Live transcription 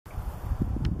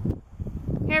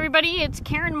everybody, it's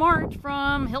Karen March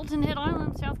from Hilton Head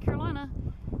Island, South Carolina.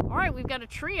 Alright, we've got a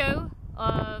trio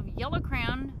of yellow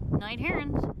crown night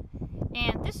herons,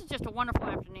 and this is just a wonderful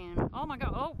afternoon. Oh my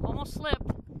god, oh, almost slipped.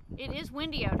 It is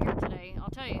windy out here today, I'll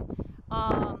tell you.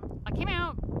 I came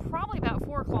out probably about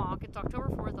 4 o'clock, it's October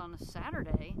 4th on a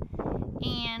Saturday,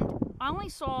 and I only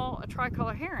saw a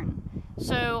tricolor heron.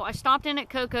 So I stopped in at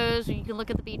Coco's, you can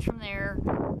look at the beach from there,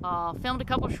 filmed a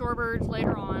couple shorebirds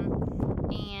later on,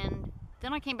 and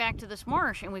then I came back to this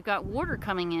marsh and we've got water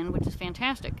coming in, which is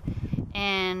fantastic.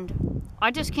 And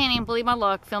I just can't even believe my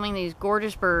luck filming these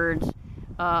gorgeous birds.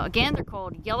 Again, they're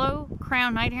called yellow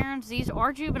crown night herons. These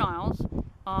are juveniles.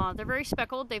 They're very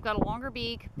speckled. They've got a longer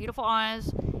beak, beautiful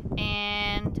eyes,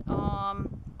 and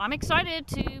I'm excited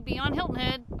to be on Hilton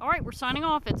Head. All right, we're signing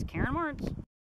off. It's Karen Martz.